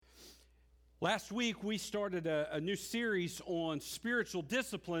Last week, we started a new series on spiritual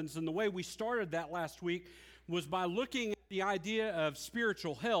disciplines, and the way we started that last week was by looking at the idea of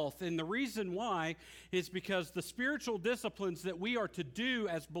spiritual health. And the reason why is because the spiritual disciplines that we are to do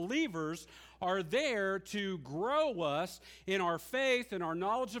as believers are there to grow us in our faith and our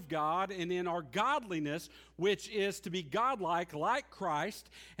knowledge of God and in our godliness, which is to be godlike, like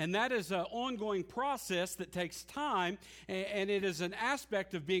Christ. And that is an ongoing process that takes time, and it is an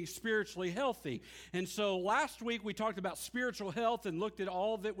aspect of being spiritually healthy. And so last week we talked about spiritual health and looked at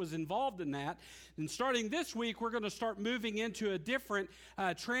all that was involved in that. And starting this week, we're going to start moving into a different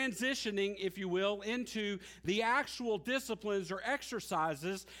transitioning, if you will, into the actual disciplines or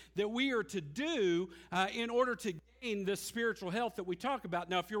exercises that we are to do in order to gain this spiritual health that we talk about.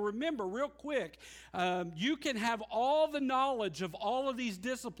 Now, if you remember real quick, you can have all the knowledge of all of these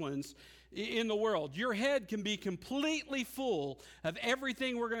disciplines in the world. Your head can be completely full of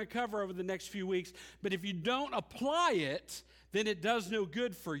everything we're going to cover over the next few weeks, but if you don't apply it, then it does no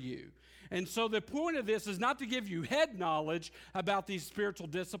good for you. And so the point of this is not to give you head knowledge about these spiritual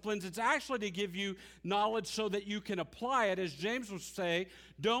disciplines. It's actually to give you knowledge so that you can apply it. As James would say,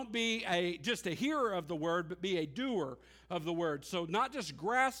 don't be just a hearer of the word, but be a doer of the word. So not just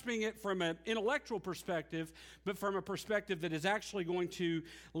grasping it from an intellectual perspective, but from a perspective that is actually going to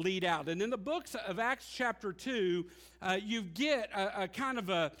lead out. And in the books of Acts chapter 2, you get a kind of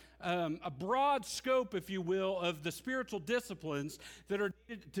a broad scope, if you will, of the spiritual disciplines that are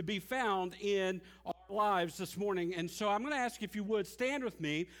to be found in our lives this morning. And so I'm going to ask if you would stand with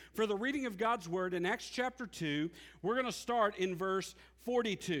me for the reading of God's word in Acts chapter 2. We're going to start in verse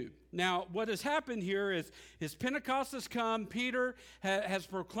 42. Now, what has happened here is Pentecost has come. Peter has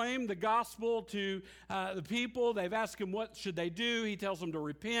proclaimed the gospel to the people. They've asked him what should they do. He tells them to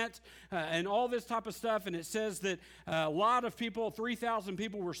repent and all this type of stuff. And it says that a lot of people, 3,000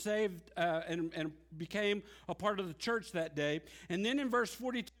 people were saved and became a part of the church that day. And then in verse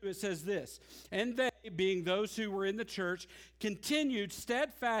 42 it says this, "And they, being those who were in the church, continued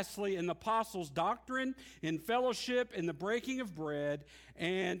steadfastly in the apostles' doctrine, in fellowship, in the breaking of bread,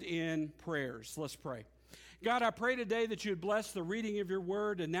 and in prayers." Let's pray. God, I pray today that you would bless the reading of your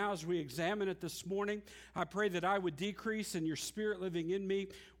word, and now as we examine it this morning, I pray that I would decrease and your spirit living in me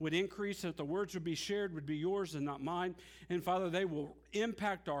would increase, that the words would be shared would be yours and not mine. And Father, they will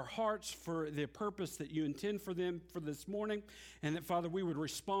impact our hearts for the purpose that you intend for them for this morning, and that, Father, we would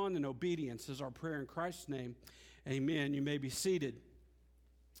respond in obedience is our prayer in Christ's name. Amen. You may be seated.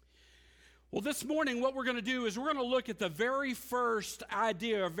 Well, this morning, what we're going to do is we're going to look at the very first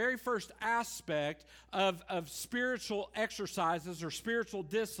idea, or very first aspect of spiritual exercises or spiritual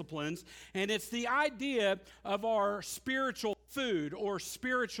disciplines, and it's the idea of our spiritual food or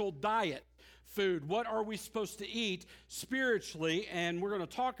spiritual diet. Food. What are we supposed to eat spiritually? And we're going to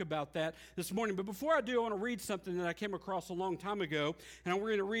talk about that this morning. But before I do, I want to read something that I came across a long time ago, and we're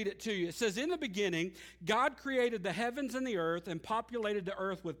going to read it to you. It says, "In the beginning, God created the heavens and the earth and populated the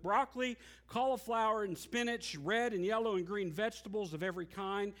earth with broccoli, cauliflower, and spinach, red and yellow and green vegetables of every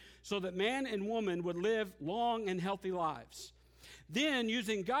kind, so that man and woman would live long and healthy lives. Then,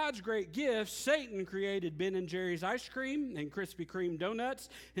 using God's great gifts, Satan created Ben & Jerry's ice cream and Krispy Kreme donuts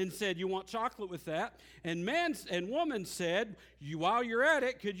and said, 'You want chocolate with that?' And man and woman said, 'While you're at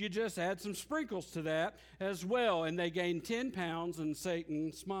it, could you just add some sprinkles to that as well?' And they gained 10 pounds, and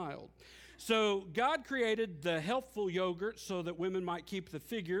Satan smiled. So God created the healthful yogurt so that women might keep the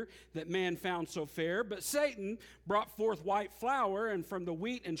figure that man found so fair. But Satan brought forth white flour and from the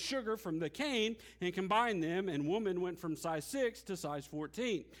wheat and sugar from the cane and combined them, and woman went from size 6 to size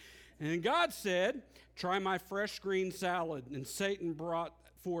 14. And God said, 'Try my fresh green salad.' And Satan brought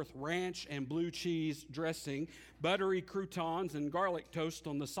forth ranch and blue cheese dressing, buttery croutons and garlic toast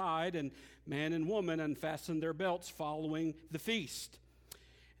on the side, and man and woman unfastened their belts following the feast.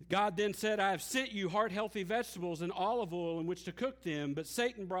 God then said, 'I have sent you heart-healthy vegetables and olive oil in which to cook them.' But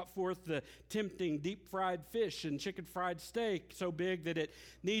Satan brought forth the tempting deep-fried fish and chicken-fried steak so big that it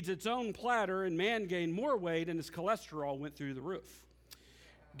needs its own platter, and man gained more weight and his cholesterol went through the roof.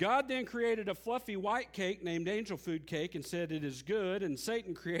 God then created a fluffy white cake named angel food cake and said, 'It is good.' And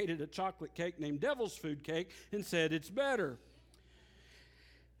Satan created a chocolate cake named devil's food cake and said, 'It's better.'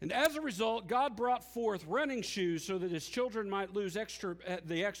 And as a result, God brought forth running shoes so that his children might lose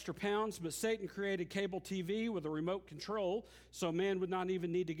the extra pounds, but Satan created cable TV with a remote control so man would not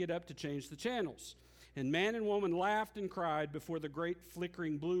even need to get up to change the channels. And man and woman laughed and cried before the great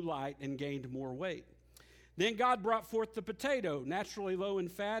flickering blue light and gained more weight. Then God brought forth the potato, naturally low in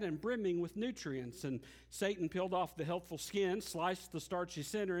fat and brimming with nutrients. And Satan peeled off the healthful skin, sliced the starchy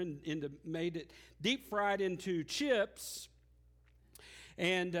center, and made it deep fried into chips.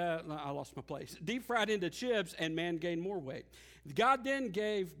 and I lost my place. Deep fried into chips, and man gained more weight. God then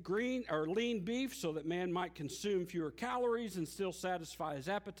gave green or lean beef so that man might consume fewer calories and still satisfy his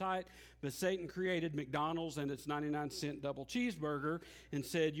appetite. But Satan created McDonald's and its 99-cent double cheeseburger and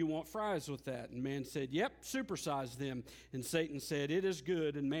said, "You want fries with that?" And man said, "Yep, supersize them." And Satan said, "It is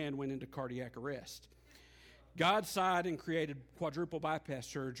good," and man went into cardiac arrest. God sighed and created quadruple bypass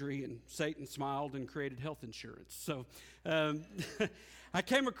surgery, and Satan smiled and created health insurance. So I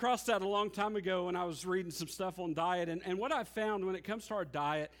came across that a long time ago when I was reading some stuff on diet. And what I found when it comes to our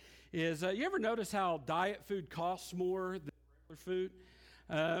diet is, you ever notice how diet food costs more than regular food?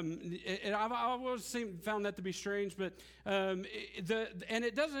 I've always found that to be strange, but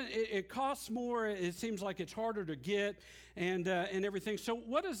it costs more. It seems like it's harder to get and everything. So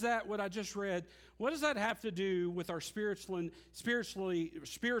what I just read, what does that have to do with our spiritual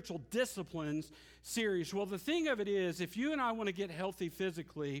disciplines series? Well, the thing of it is, if you and I want to get healthy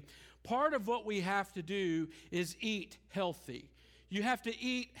physically, part of what we have to do is eat healthy. You have to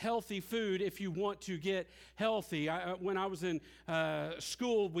eat healthy food if you want to get healthy. When I was in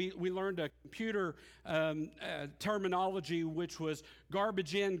school, we learned a computer terminology, which was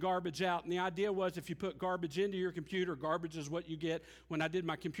garbage in, garbage out. And the idea was, if you put garbage into your computer, garbage is what you get. When I did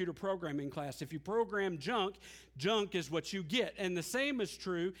my computer programming class, if you program junk, junk is what you get. And the same is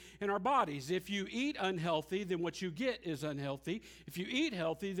true in our bodies. If you eat unhealthy, then what you get is unhealthy. If you eat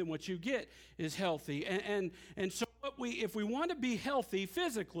healthy, then what you get is healthy. And so if we want to be healthy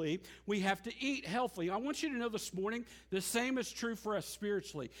physically, we have to eat healthy. I want you to know this morning, the same is true for us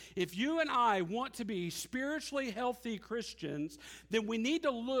spiritually. If you and I want to be spiritually healthy Christians, then we need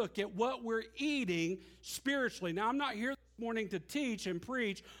to look at what we're eating spiritually. Now, I'm not here this morning to teach and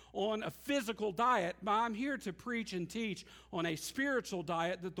preach on a physical diet, but I'm here to preach and teach on a spiritual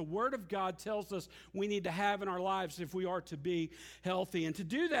diet that the Word of God tells us we need to have in our lives if we are to be healthy. And to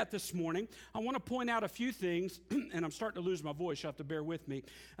do that this morning, I want to point out a few things, and I'm starting to lose my voice. You'll have to bear with me.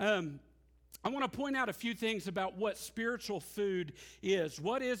 I want to point out a few things about what spiritual food is.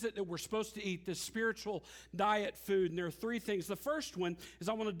 What is it that we're supposed to eat, this spiritual diet food? And there are three things. The first one is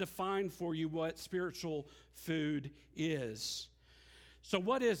I want to define for you what spiritual food is. So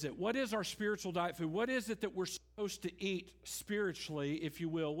what is it? What is our spiritual diet food? What is it that we're supposed to eat spiritually, if you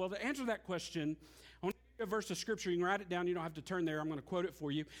will? Well, to answer that question, I want to give you a verse of Scripture. You can write it down. You don't have to turn there. I'm going to quote it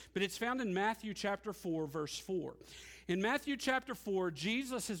for you. But it's found in Matthew chapter 4, verse 4. In Matthew chapter 4,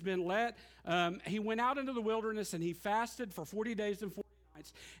 Jesus has been he went out into the wilderness and he fasted for 40 days and 40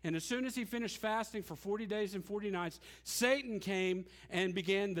 nights. And as soon as he finished fasting for 40 days and 40 nights, Satan came and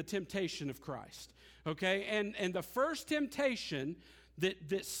began the temptation of Christ. Okay? And the first temptation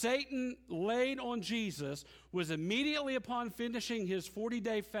that Satan laid on Jesus was immediately upon finishing his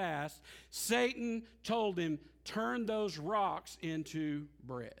 40-day fast, Satan told him, "Turn those rocks into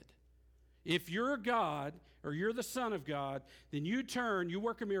bread." If you're God, or you're the Son of God, then you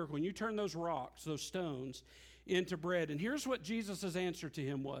work a miracle, and you turn those rocks, those stones, into bread. And here's what Jesus' answer to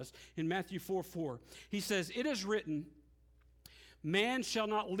him was in Matthew 4:4. He says, "It is written, man shall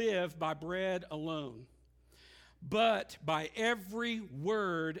not live by bread alone, but by every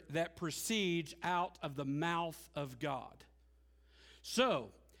word that proceeds out of the mouth of God."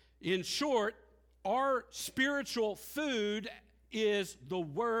 So, in short, our spiritual food is the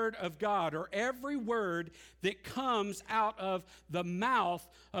Word of God, or every word that comes out of the mouth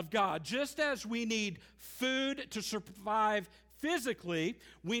of God. Just as we need food to survive physically,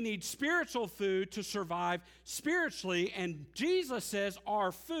 we need spiritual food to survive spiritually. And Jesus says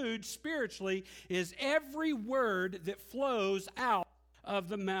our food spiritually is every word that flows out of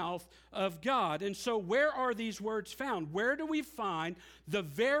the mouth of God. And so where are these words found? Where do we find the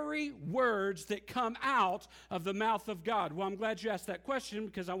very words that come out of the mouth of God? Well, I'm glad you asked that question,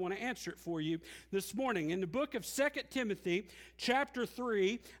 because I want to answer it for you this morning. In the book of 2 Timothy chapter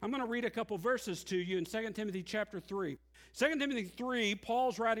 3, I'm going to read a couple verses to you in 2 Timothy chapter 3. 2 Timothy 3,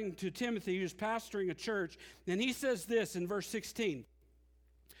 Paul's writing to Timothy, who's pastoring a church, and he says this in verse 16.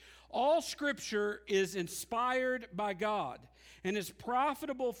 "All Scripture is inspired by God and is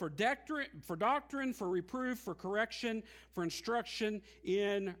profitable for doctrine, for reproof, for correction, for instruction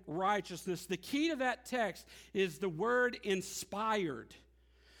in righteousness." The key to that text is the word inspired.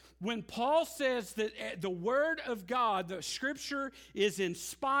 When Paul says that the Word of God, the Scripture is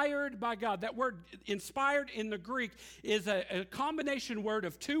inspired by God, that word inspired in the Greek is a combination word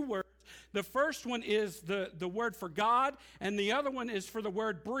of two words. The first one is the word for God, and the other one is for the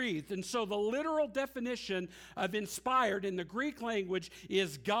word breathed. And so the literal definition of inspired in the Greek language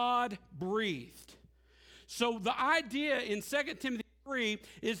is God breathed. So the idea in 2 Timothy 3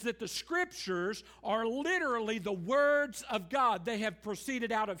 is that the Scriptures are literally the words of God. They have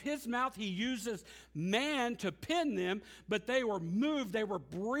proceeded out of His mouth. He uses man to pen them, but they were moved, they were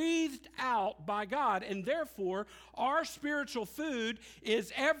breathed out by God. And therefore, our spiritual food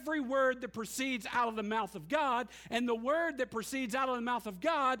is every word that proceeds out of the mouth of God. And the word that proceeds out of the mouth of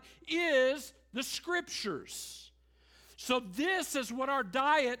God is the Scriptures. So this is what our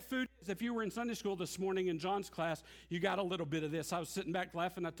diet food is. If you were in Sunday school this morning in John's class, you got a little bit of this. I was sitting back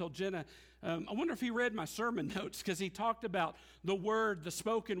laughing. I told Jenna, I wonder if he read my sermon notes, because he talked about the word, the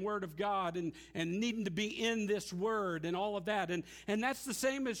spoken word of God, and needing to be in this word and all of that. And that's the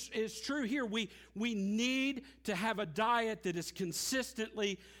same is true here. We need to have a diet that is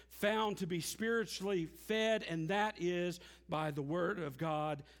consistently found to be spiritually fed, and that is by the word of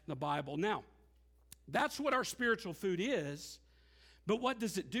God, the Bible. Now, that's what our spiritual food is, but what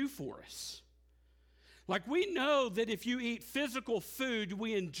does it do for us? Like, we know that if you eat physical food,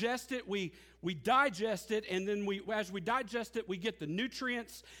 we ingest it, we digest it, and then as we digest it, we get the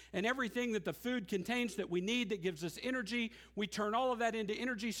nutrients and everything that the food contains that we need that gives us energy. We turn all of that into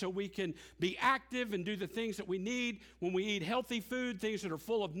energy so we can be active and do the things that we need. When we eat healthy food, things that are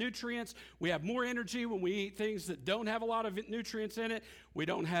full of nutrients, we have more energy. When we eat things that don't have a lot of nutrients in it, we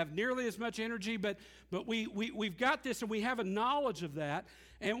don't have nearly as much energy, but we've got this, and we have a knowledge of that,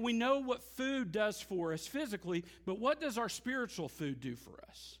 and we know what food does for us physically, but what does our spiritual food do for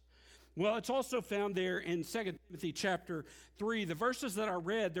us? Well, it's also found there in 2 Timothy chapter 3. The verses that I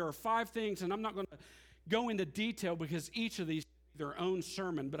read, there are 5 things, and I'm not going to go into detail because each of these is their own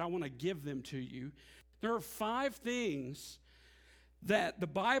sermon, but I want to give them to you. There are 5 things that the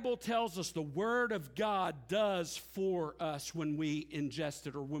Bible tells us the Word of God does for us when we ingest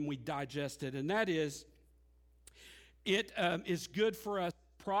it or when we digest it, and that is, it is good for us,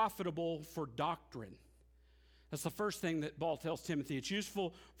 profitable for doctrine. That's the first thing that Paul tells Timothy. It's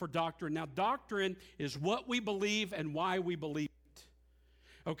useful for doctrine. Now, doctrine is what we believe and why we believe it.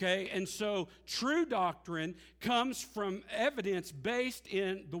 Okay? And so true doctrine comes from evidence based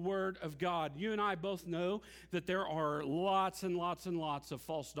in the Word of God. You and I both know that there are lots and lots and lots of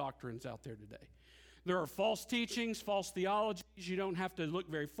false doctrines out there today. There are false teachings, false theologies. You don't have to look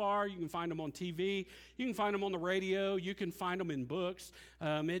very far. You can find them on TV. You can find them on the radio. You can find them in books.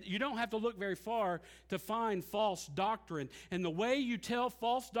 You don't have to look very far to find false doctrine. And the way you tell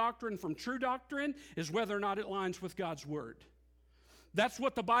false doctrine from true doctrine is whether or not it lines with God's Word. That's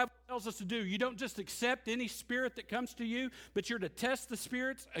what the Bible tells us to do. You don't just accept any spirit that comes to you, but you're to test the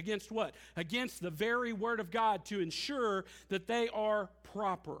spirits against what? Against the very Word of God to ensure that they are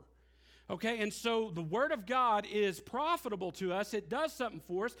proper. Okay, and so the Word of God is profitable to us. It does something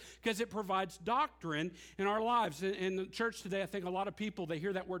for us because it provides doctrine in our lives. In the church today, I think a lot of people, they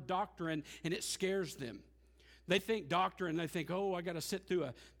hear that word doctrine and it scares them. They think doctrine, they think, oh, I got to sit through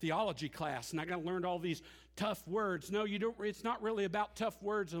a theology class and I got to learn all these tough words. No, you don't. It's not really about tough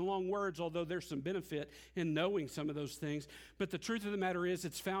words and long words, although there's some benefit in knowing some of those things. But the truth of the matter is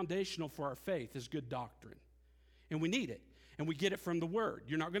it's foundational for our faith is good doctrine. And we need it. And we get it from the Word.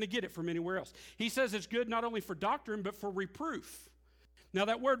 You're not going to get it from anywhere else. He says it's good not only for doctrine, but for reproof. Now,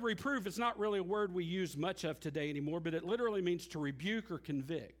 that word reproof is not really a word we use much of today anymore, but it literally means to rebuke or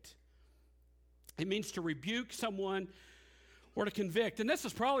convict. It means to rebuke someone or to convict. And this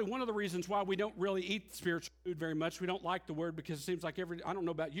is probably one of the reasons why we don't really eat spiritual food very much. We don't like the Word because it seems like I don't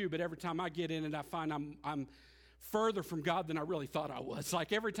know about you, but every time I get in it, I find I'm further from God than I really thought I was.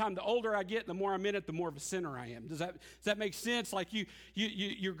 Like every time, the older I get, the more I'm in it, the more of a sinner I am. Does that make sense? Like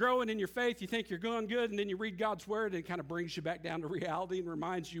you're growing in your faith, you think you're going good, and then you read God's Word, and it kind of brings you back down to reality and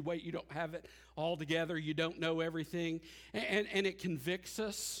reminds you, wait, you don't have it all together, you don't know everything, and it convicts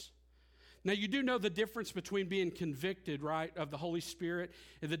us. Now, you do know the difference between being convicted, right, of the Holy Spirit,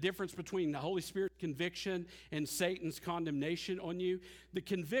 and the difference between the Holy Spirit's conviction and Satan's condemnation on you. The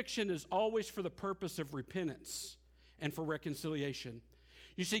conviction is always for the purpose of repentance and for reconciliation.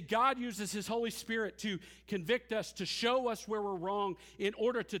 You see, God uses His Holy Spirit to convict us, to show us where we're wrong in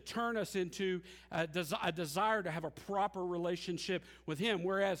order to turn us into a desire to have a proper relationship with Him,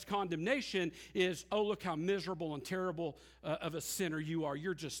 whereas condemnation is, oh, look how miserable and terrible of a sinner you are.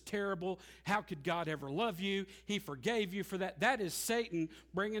 You're just terrible. How could God ever love you? He forgave you for that. That is Satan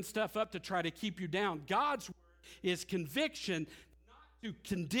bringing stuff up to try to keep you down. God's word is conviction, to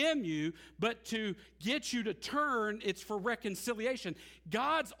condemn you, but to get you to turn. It's for reconciliation.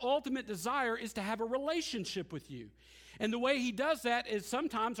 God's ultimate desire is to have a relationship with you. And the way he does that is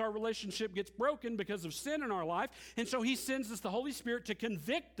sometimes our relationship gets broken because of sin in our life. And so he sends us the Holy Spirit to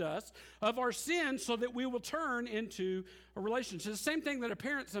convict us of our sin so that we will turn into a relationship. It's the same thing that a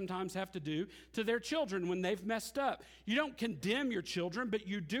parent sometimes have to do to their children when they've messed up. You don't condemn your children, but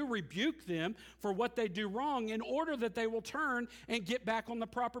you do rebuke them for what they do wrong in order that they will turn and get back on the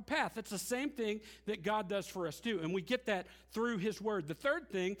proper path. It's the same thing that God does for us too, and we get that through his word. The third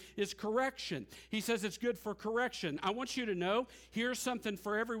thing is correction. He says it's good for correction. I want you to know, here's something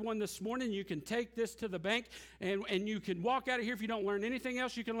for everyone this morning. You can take this to the bank, and you can walk out of here. If you don't learn anything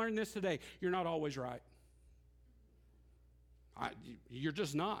else, you can learn this today. You're not always right. You're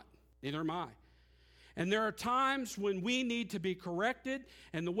just not. Neither am I. And there are times when we need to be corrected,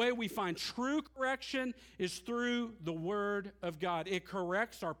 and the way we find true correction is through the Word of God. It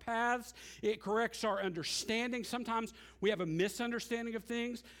corrects our paths. It corrects our understanding. Sometimes we have a misunderstanding of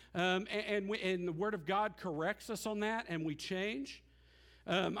things, and the Word of God corrects us on that, and we change.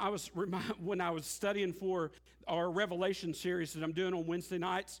 When I was studying for our Revelation series that I'm doing on Wednesday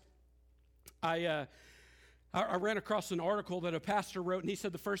nights, I ran across an article that a pastor wrote, and he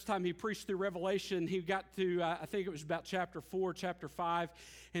said the first time he preached through Revelation, he got to, I think it was about chapter 4, chapter 5,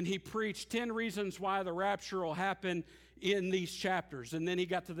 and he preached 10 reasons why the rapture will happen in these chapters. And then he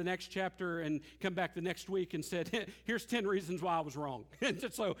got to the next chapter and come back the next week and said, here's 10 reasons why I was wrong. And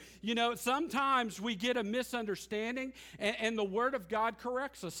so, sometimes we get a misunderstanding, and the Word of God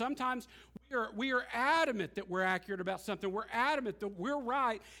corrects us. Sometimes we are adamant that we're accurate about something. We're adamant that we're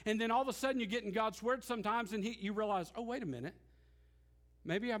right, and then all of a sudden you get in God's Word sometimes, and you realize, oh, wait a minute.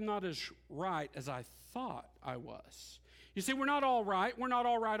 Maybe I'm not as right as I thought I was. You see, we're not all right. We're not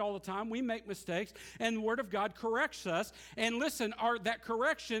all right all the time. We make mistakes, and the Word of God corrects us. And listen, that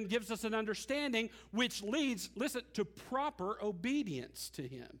correction gives us an understanding which leads, to proper obedience to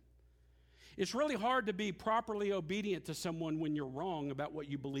Him. It's really hard to be properly obedient to someone when you're wrong about what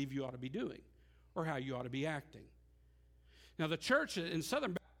you believe you ought to be doing or how you ought to be acting. Now, the church in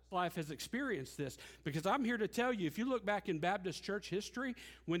Southern Baptist life has experienced this, because I'm here to tell you, if you look back in Baptist church history,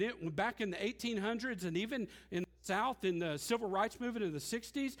 back in the 1800s and even in the South in the Civil Rights Movement in the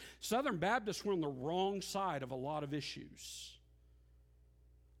 60s, Southern Baptists were on the wrong side of a lot of issues.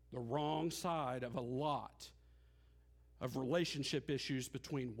 The wrong side of a lot of relationship issues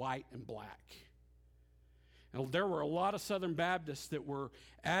between white and black. Now, there were a lot of Southern Baptists that were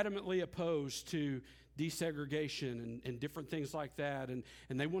adamantly opposed to desegregation and different things like that, and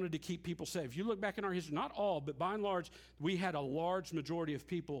they wanted to keep people safe. If you look back in our history, not all, but by and large, we had a large majority of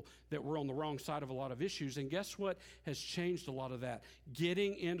people that were on the wrong side of a lot of issues, and guess what has changed a lot of that?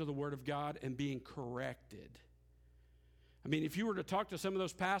 Getting into the Word of God and being corrected. I mean, if you were to talk to some of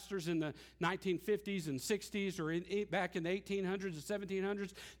those pastors in the 1950s and 60s or back in the 1800s and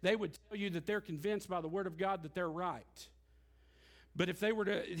 1700s, they would tell you that they're convinced by the Word of God that they're right. But if they were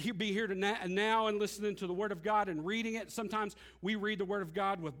to be here now and listening to the Word of God and reading it, sometimes we read the Word of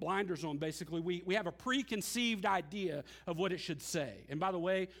God with blinders on, basically. We have a preconceived idea of what it should say. And by the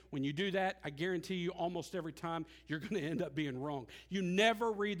way, when you do that, I guarantee you almost every time you're going to end up being wrong. You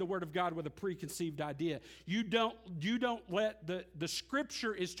never read the Word of God with a preconceived idea. You don't let the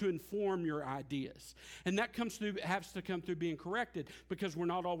Scripture is to inform your ideas. And that has to come through being corrected, because we're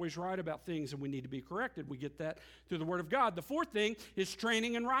not always right about things and we need to be corrected. We get that through the Word of God. The fourth thing is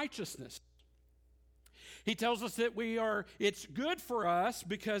training in righteousness. He tells us that it's good for us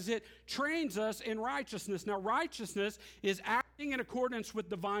because it trains us in righteousness. Now, righteousness is acting in accordance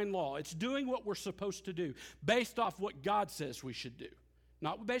with divine law. It's doing what we're supposed to do based off what God says we should do,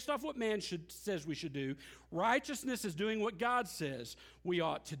 not based off what man says we should do. Righteousness is doing what God says we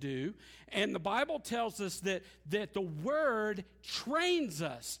ought to do. And the Bible tells us that the Word trains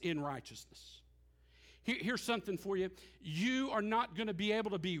us in righteousness. Here's something for you. You are not going to be able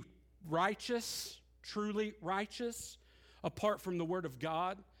to be righteous, truly righteous, apart from the Word of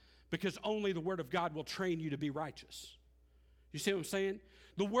God, because only the Word of God will train you to be righteous. You see what I'm saying?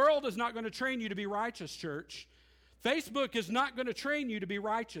 The world is not going to train you to be righteous, church. Facebook is not going to train you to be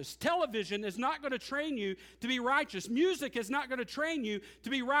righteous. Television is not going to train you to be righteous. Music is not going to train you to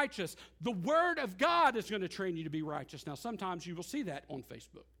be righteous. The Word of God is going to train you to be righteous. Now, sometimes you will see that on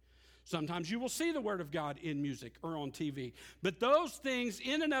Facebook. Sometimes you will see the Word of God in music or on TV. But those things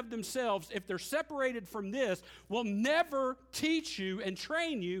in and of themselves, if they're separated from this, will never teach you and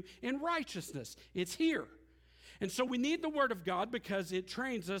train you in righteousness. It's here. And so we need the Word of God because it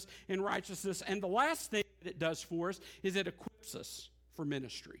trains us in righteousness. And the last thing that it does for us is it equips us for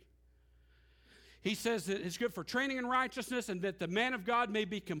ministry. He says that it's good for training in righteousness and that the man of God may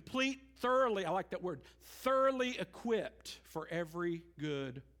be complete, thoroughly, I like that word, thoroughly equipped for every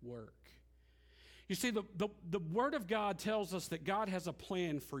good work. You see, the Word of God tells us that God has a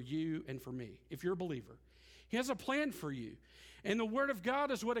plan for you and for me, if you're a believer. He has a plan for you. And the Word of God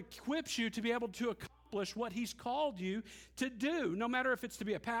is what equips you to be able to accomplish what He's called you to do, no matter if it's to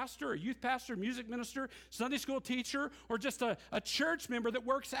be a pastor, a youth pastor, music minister, Sunday school teacher, or just a church member that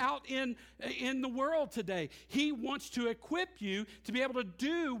works out in the world today. He wants to equip you to be able to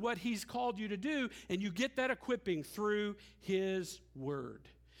do what He's called you to do, and you get that equipping through His Word.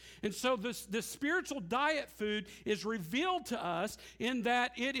 And so this spiritual diet food is revealed to us in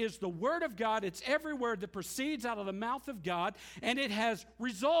that it is the Word of God. It's every word that proceeds out of the mouth of God, and it has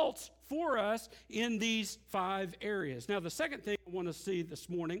results for us in these 5 areas. Now, the second thing I want to see this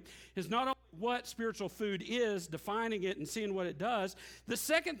morning is not only what spiritual food is, defining it and seeing what it does. The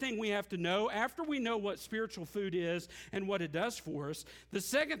second thing we have to know, after we know what spiritual food is and what it does for us, the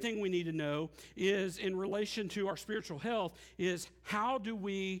second thing we need to know is, in relation to our spiritual health, is how do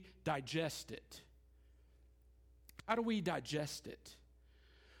we digest it? How do we digest it?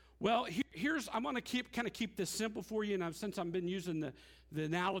 Well, I'm going to keep this simple for you, and since I've been using the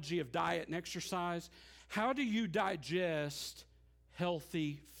analogy of diet and exercise, how do you digest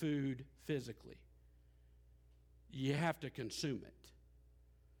healthy food physically? You have to consume it.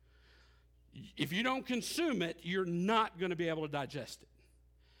 If you don't consume it, you're not going to be able to digest it.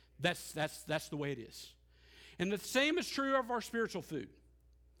 That's the way it is. And the same is true of our spiritual food.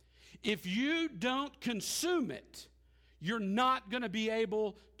 If you don't consume it, you're not going to be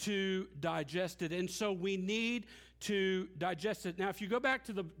able to digest it. And so we need to digest it. Now, if you go back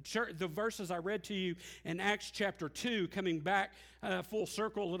to the verses I read to you in Acts chapter 2, coming back full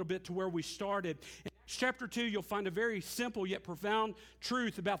circle a little bit to where we started. In Acts chapter 2, you'll find a very simple yet profound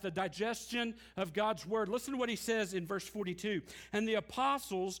truth about the digestion of God's Word. Listen to what he says in verse 42. And the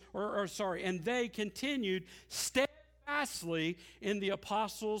apostles, and they continued steadfastly in the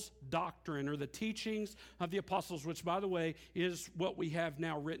apostles' doctrine, or the teachings of the apostles, which, by the way, is what we have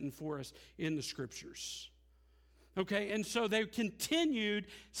now written for us in the Scriptures. Okay, and so they continued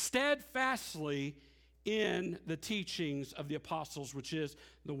steadfastly in the teachings of the apostles, which is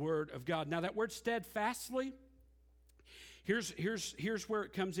the Word of God. Now, that word steadfastly, here's where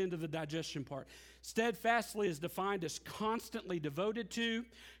it comes into the digestion part. Steadfastly is defined as constantly devoted to,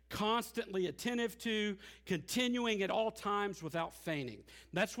 constantly attentive to, continuing at all times without fainting.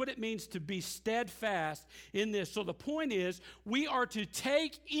 That's what it means to be steadfast in this. So the point is, we are to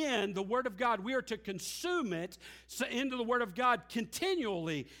take in the Word of God. We are to consume it into the Word of God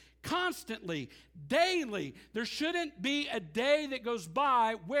continually, constantly, daily. There shouldn't be a day that goes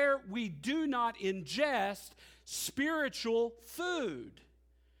by where we do not ingest spiritual food.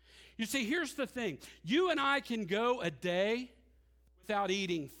 You see, here's the thing. You and I can go a day without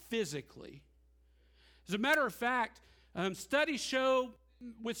eating physically. As a matter of fact, studies show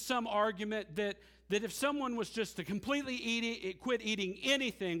with some argument that if someone was just to completely quit eating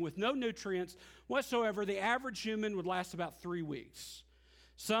anything with no nutrients whatsoever, the average human would last about 3 weeks.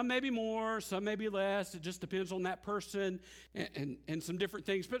 Some may be more, some may be less. It just depends on that person and some different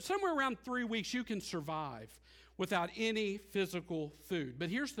things. But somewhere around 3 weeks, you can survive without any physical food. But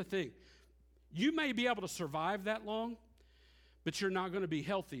here's the thing. You may be able to survive that long, but you're not going to be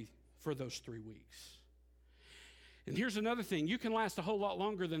healthy for those 3 weeks. And here's another thing. You can last a whole lot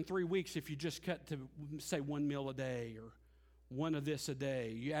longer than 3 weeks if you just cut to, say, 1 meal a day or one of this a day.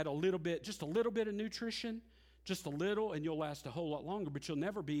 You add just a little bit of nutrition, just a little, and you'll last a whole lot longer, but you'll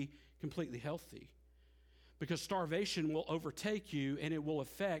never be completely healthy because starvation will overtake you and it will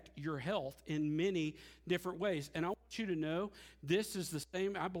affect your health in many different ways. And I want you to know this is the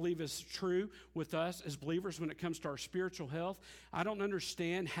same, I believe, is true with us as believers when it comes to our spiritual health. I don't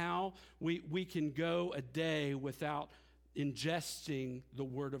understand how we can go a day without ingesting the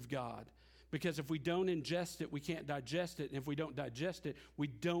Word of God. Because if we don't ingest it, we can't digest it. And if we don't digest it, we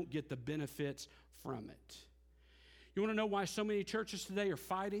don't get the benefits from it. You want to know why so many churches today are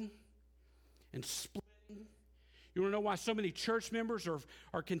fighting and splitting? You want to know why so many church members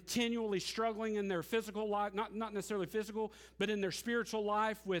are continually struggling in their physical life, not necessarily physical, but in their spiritual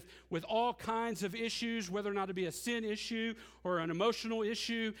life with all kinds of issues, whether or not it be a sin issue or an emotional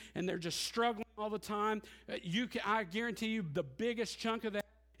issue, and they're just struggling all the time? I guarantee you the biggest chunk of that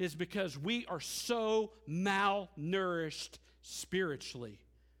is because we are so malnourished spiritually.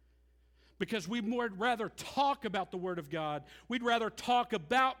 Because we'd rather talk about the Word of God. We'd rather talk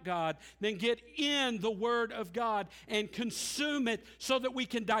about God than get in the Word of God and consume it so that we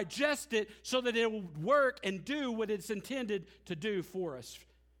can digest it, so that it will work and do what it's intended to do for us.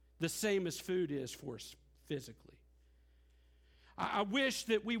 The same as food is for us physically. I wish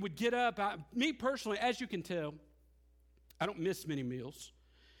that we would get up. Me personally, as you can tell, I don't miss many meals.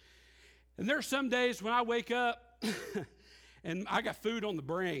 And there are some days when I wake up and I got food on the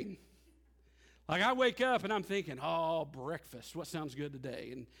brain. Like I wake up and I'm thinking, oh, breakfast, what sounds good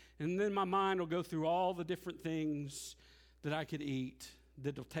today? And then my mind will go through all the different things that I could eat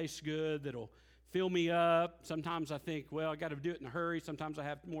that'll taste good, that'll fill me up. Sometimes I think, well, I got to do it in a hurry. Sometimes I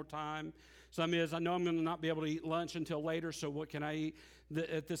have more time. Some is, I know I'm going to not be able to eat lunch until later, so what can I eat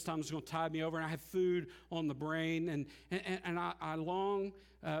at this time is going to tide me over? And I have food on the brain, and I long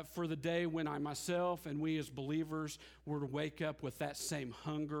for the day when I myself and we as believers were to wake up with that same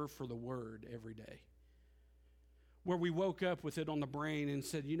hunger for the Word every day. Where we woke up with it on the brain and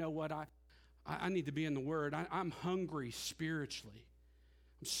said, you know what, I need to be in the Word. I'm hungry spiritually.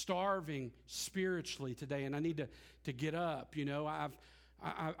 I'm starving spiritually today, and I need to get up. You know,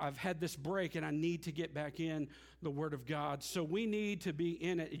 I've had this break, and I need to get back in the Word of God. So we need to be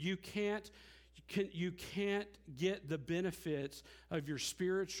in it. You can't get the benefits of your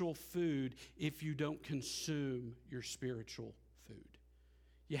spiritual food if you don't consume your spiritual food.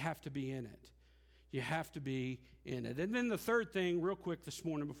 You have to be in it. You have to be in it. And then the third thing, real quick this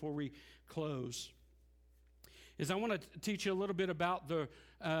morning before we close, is I want to teach you a little bit about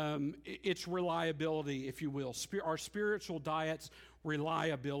its reliability, if you will, our spiritual diet's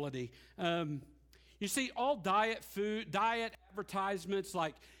reliability. You see, all diet advertisements,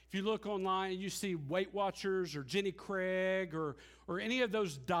 like if you look online and you see Weight Watchers or Jenny Craig or any of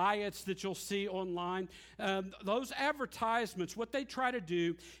those diets that you'll see online, those advertisements, what they try to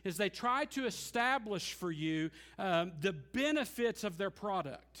do is they try to establish for you the benefits of their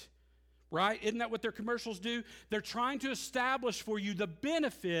product. Right? Isn't that what their commercials do? They're trying to establish for you the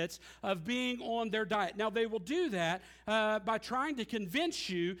benefits of being on their diet. Now, they will do that by trying to convince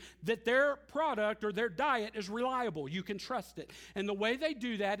you that their product or their diet is reliable. You can trust it. And the way they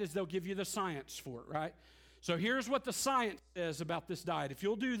do that is they'll give you the science for it, right? So here's what the science says about this diet. If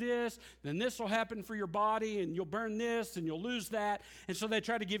you'll do this, then this will happen for your body, and you'll burn this, and you'll lose that. And so they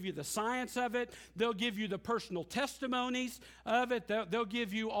try to give you the science of it. They'll give you the personal testimonies of it. They'll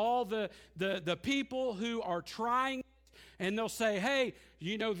give you all the people who are trying it, and they'll say, hey,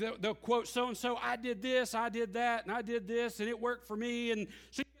 you know, they'll quote so-and-so, I did this, I did that, and I did this, and it worked for me. And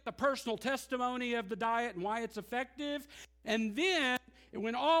so you get the personal testimony of the diet and why it's effective. And then,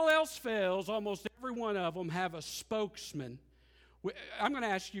 when all else fails, almost every one of them have a spokesman. I'm going to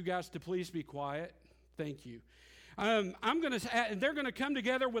ask you guys to please be quiet. Thank you. They're going to come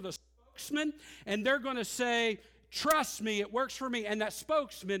together with a spokesman, and they're going to say, trust me, it works for me. And that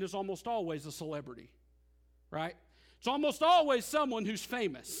spokesman is almost always a celebrity, right? It's almost always someone who's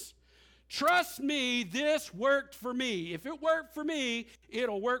famous. Trust me, this worked for me. If it worked for me,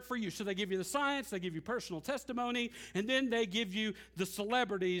 it'll work for you. So they give you the science, they give you personal testimony, and then they give you the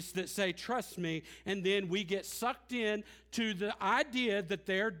celebrities that say, trust me, and then we get sucked in to the idea that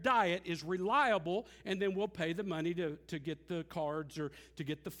their diet is reliable, and then we'll pay the money to get the cards or to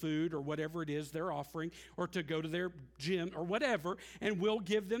get the food or whatever it is they're offering, or to go to their gym or whatever, and we'll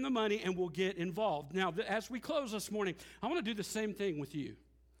give them the money and we'll get involved. Now, as we close this morning, I want to do the same thing with you.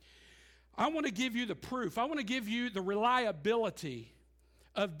 I want to give you the proof. I want to give you the reliability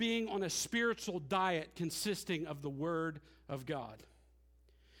of being on a spiritual diet consisting of the Word of God.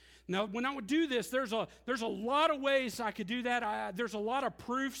 Now, when I would do this, there's a lot of ways I could do that. There's a lot of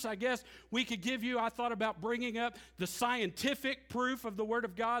proofs, I guess, we could give you. I thought about bringing up the scientific proof of the Word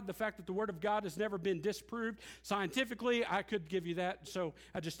of God, the fact that the Word of God has never been disproved scientifically. I could give you that, so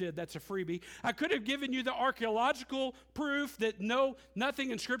I just did. That's a freebie. I could have given you the archaeological proof that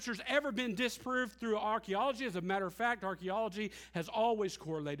nothing in Scripture has ever been disproved through archaeology. As a matter of fact, archaeology has always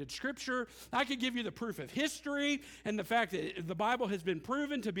correlated Scripture. I could give you the proof of history and the fact that the Bible has been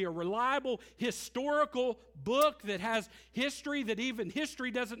proven to be a reliable historical book that has history that even history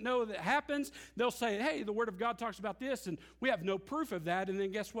doesn't know that happens. They'll say, hey, the Word of God talks about this, and we have no proof of that. And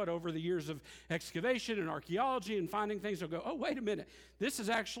then guess what? Over the years of excavation and archaeology and finding things, they'll go, oh, wait a minute. This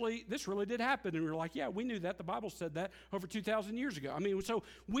really did happen. And we're like, yeah, we knew that. The Bible said that over 2,000 years ago. I mean, so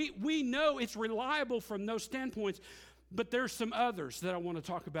we know it's reliable from those standpoints. But there's some others that I want to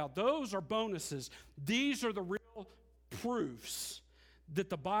talk about. Those are bonuses. These are the real proofs that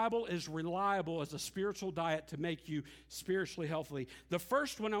the Bible is reliable as a spiritual diet to make you spiritually healthy. The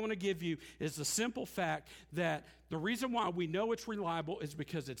first one I want to give you is the simple fact that the reason why we know it's reliable is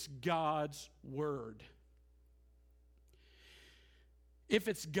because it's God's Word. If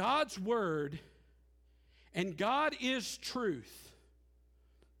it's God's Word and God is truth,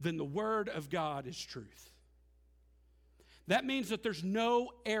 then the Word of God is truth. That means that there's no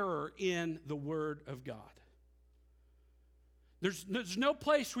error in the Word of God. There's no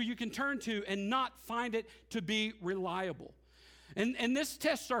place where you can turn to and not find it to be reliable. And this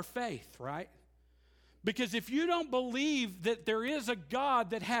tests our faith, right? Because if you don't believe that there is a God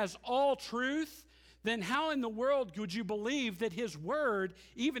that has all truth, then how in the world would you believe that his word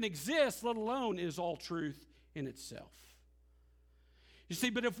even exists, let alone is all truth in itself? You see,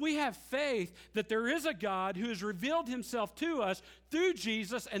 but if we have faith that there is a God who has revealed himself to us through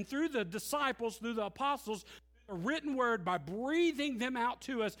Jesus and through the disciples, through the apostles, a written word, by breathing them out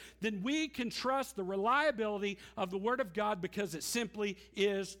to us, then we can trust the reliability of the Word of God because it simply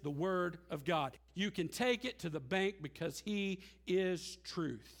is the Word of God. You can take it to the bank because he is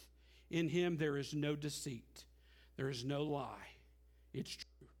truth. In him there is no deceit. There is no lie. It's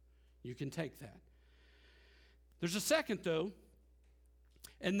true. You can take that. There's a second, though,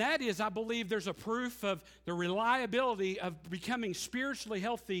 and that is, I believe there's a proof of the reliability of becoming spiritually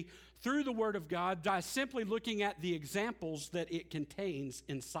healthy through the Word of God by simply looking at the examples that it contains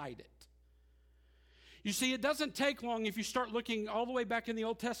inside it. You see, it doesn't take long if you start looking all the way back in the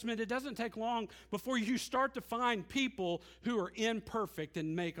Old Testament. It doesn't take long before you start to find people who are imperfect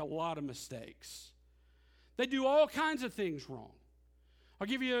and make a lot of mistakes. They do all kinds of things wrong. I'll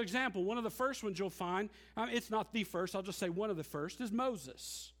give you an example. One of the first ones you'll find, it's not the first, I'll just say one of the first, is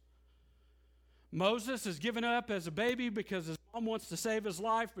Moses. Moses is given up as a baby because his mom wants to save his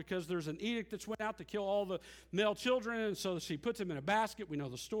life because there's an edict that's went out to kill all the male children, and so she puts him in a basket. We know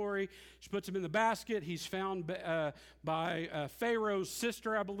the story. She puts him in the basket. He's found by Pharaoh's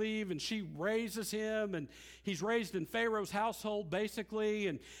sister, I believe, and she raises him, and he's raised in Pharaoh's household, basically,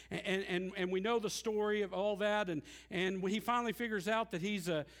 and we know the story of all that, and when he finally figures out that he's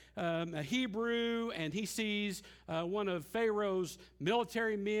a Hebrew, and he sees one of Pharaoh's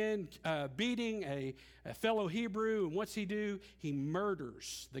military men beating a fellow Hebrew, and what's he do? He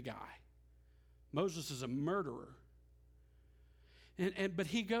murders the guy. Moses is a murderer. But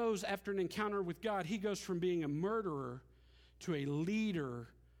he goes, after an encounter with God, he goes from being a murderer to a leader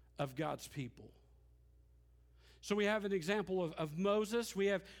of God's people. So we have an example of Moses. We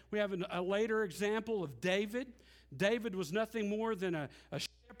have a later example of David. David was nothing more than a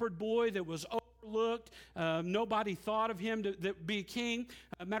shepherd boy that was overlooked. Nobody thought of him to be king.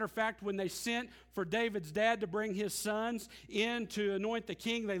 Matter of fact, when they sent for David's dad to bring his sons in to anoint the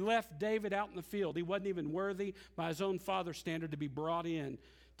king, they left David out in the field. He wasn't even worthy by his own father's standard to be brought in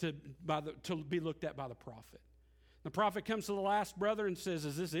to be looked at by the prophet. The prophet comes to the last brother and says,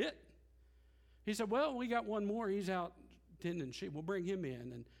 "Is this it?" He said, "Well, we got one more. He's out tending sheep. We'll bring him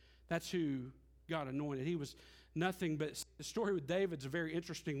in." And that's who got anointed. He was nothing but, the story with David's a very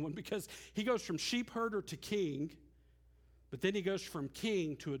interesting one because he goes from sheep herder to king, but then he goes from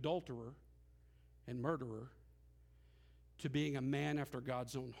king to adulterer and murderer to being a man after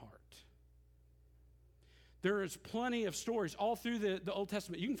God's own heart. There is plenty of stories all through the Old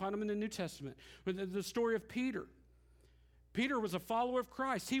Testament. You can find them in the New Testament. The story of Peter. Peter was a follower of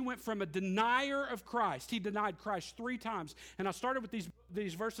Christ. He went from a denier of Christ. He denied Christ 3 times. And I started with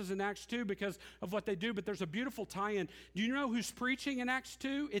these verses in Acts 2 because of what they do, but there's a beautiful tie-in. Do you know who's preaching in Acts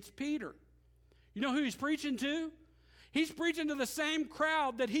 2? It's Peter. You know who he's preaching to? He's preaching to the same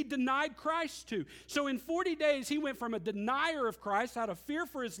crowd that he denied Christ to. So in 40 days, he went from a denier of Christ out of fear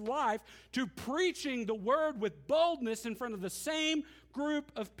for his life to preaching the word with boldness in front of the same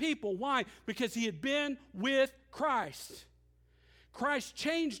group of people. Why? Because he had been with Christ. Christ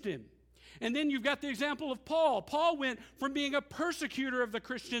changed him. And then you've got the example of Paul. Paul went from being a persecutor of the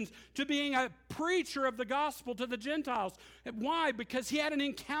Christians to being a preacher of the gospel to the Gentiles. Why? Because he had an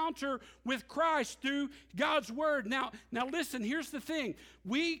encounter with Christ through God's word. Now listen, here's the thing.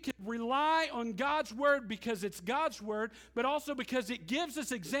 We can rely on God's word because it's God's word, but also because it gives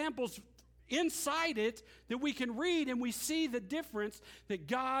us examples inside it that we can read and we see the difference that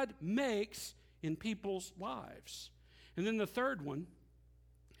God makes in people's lives. And then the third one,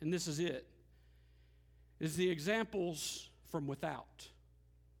 and this is it, is the examples from without.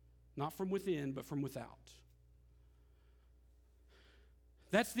 Not from within, but from without.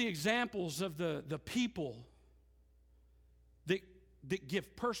 That's the examples of the people that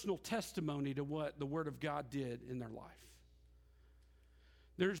give personal testimony to what the Word of God did in their life.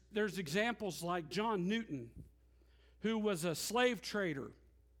 There's examples like John Newton, who was a slave trader,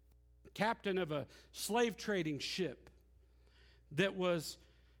 captain of a slave trading ship, that was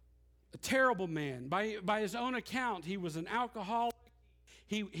a terrible man. By his own account, he was an alcoholic.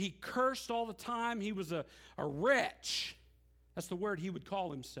 He cursed all the time. He was a wretch. That's the word he would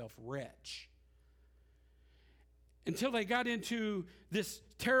call himself, wretch. Until they got into this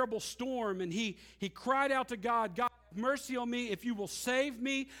terrible storm, and he cried out to God, "God, have mercy on me. If you will save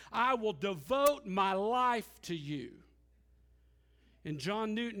me, I will devote my life to you." And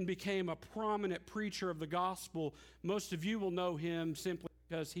John Newton became a prominent preacher of the gospel. Most of you will know him simply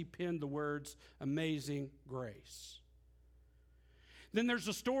because he penned the words, Amazing Grace. Then there's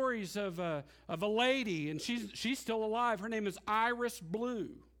the stories of a lady, and she's still alive. Her name is Iris Blue.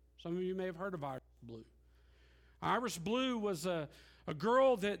 Some of you may have heard of Iris Blue. Iris Blue was a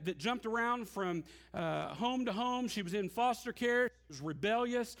girl that jumped around from home to home. She was in foster care. She was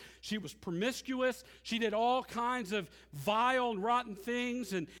rebellious. She was promiscuous. She did all kinds of vile and rotten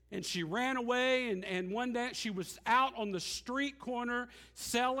things, and she ran away. And one day she was out on the street corner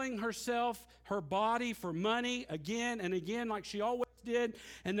selling her body for money again and again, like she always did.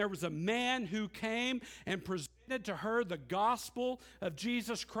 And there was a man who came and presented to her the gospel of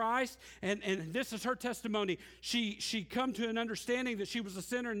Jesus Christ, and this is her testimony. She come to an understanding that she was a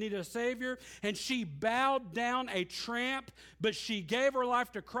sinner and needed a Savior, and she bowed down a tramp, but she gave her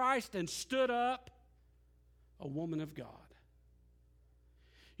life to Christ and stood up, a woman of God.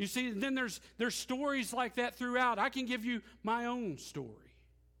 You see, then there's stories like that throughout. I can give you my own story.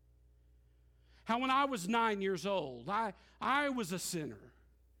 How when I was 9 years old, I was a sinner,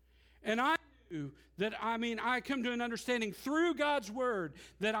 and I that I come to an understanding through God's word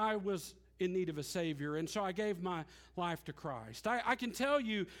that I was in need of a Savior, and so I gave my life to Christ. I can tell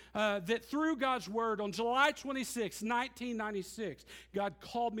you that through God's word, on July 26, 1996, God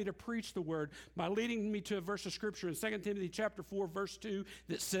called me to preach the word by leading me to a verse of Scripture in 2 Timothy chapter 4, verse 2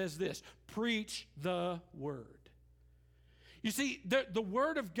 that says this, preach the word. You see, the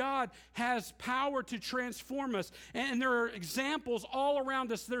Word of God has power to transform us. And there are examples all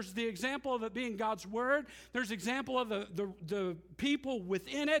around us. There's the example of it being God's Word. There's example of the people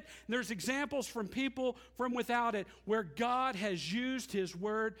within it. There's examples from people from without it where God has used His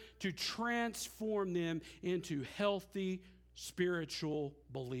Word to transform them into healthy spiritual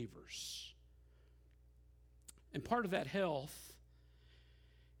believers. And part of that health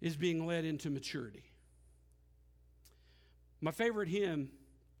is being led into maturity. My favorite hymn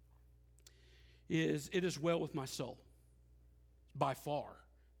is It Is Well With My Soul. By far,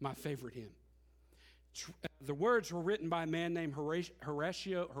 my favorite hymn. The words were written by a man named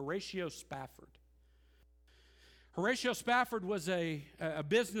Horatio Spafford. Horatio Spafford was a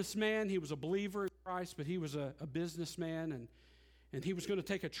businessman. He was a believer in Christ, but he was a businessman, and he was going to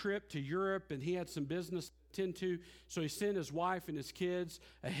take a trip to Europe, and he had some business to attend to, so he sent his wife and his kids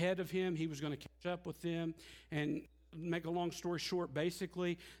ahead of him. He was going to catch up with them, and make a long story short,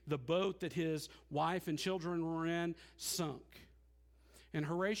 basically, the boat that his wife and children were in sunk. And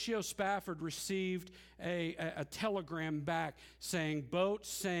Horatio Spafford received a telegram back saying, boat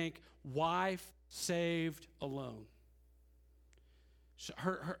sank, wife saved alone. So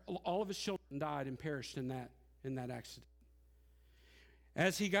all of his children died and perished in that accident.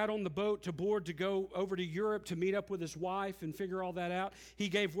 As he got on the boat to board to go over to Europe to meet up with his wife and figure all that out, he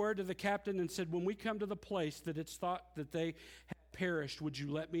gave word to the captain and said, when we come to the place that it's thought that they had perished, would you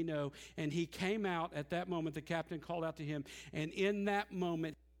let me know? And he came out at that moment. The captain called out to him, and in that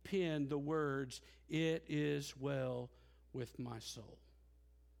moment he penned the words, "It is well with my soul."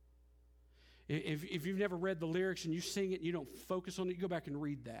 If you've never read the lyrics and you sing it and you don't focus on it, you go back and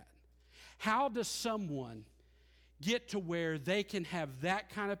read that. How does someone get to where they can have that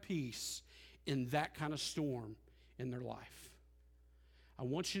kind of peace in that kind of storm in their life? I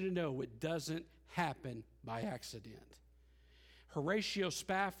want you to know it doesn't happen by accident. Horatio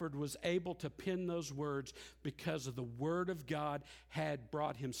Spafford was able to pen those words because of the Word of God had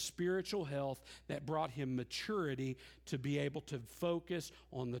brought him spiritual health, that brought him maturity to be able to focus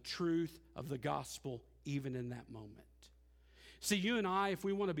on the truth of the gospel even in that moment. See, you and I, if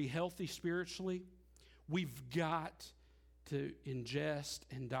we want to be healthy spiritually, we've got to ingest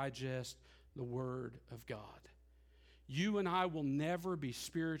and digest the Word of God. You and I will never be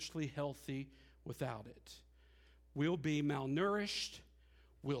spiritually healthy without it. We'll be malnourished,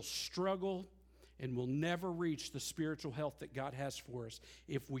 we'll struggle, and we'll never reach the spiritual health that God has for us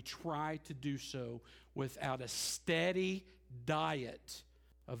if we try to do so without a steady diet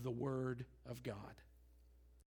of the Word of God.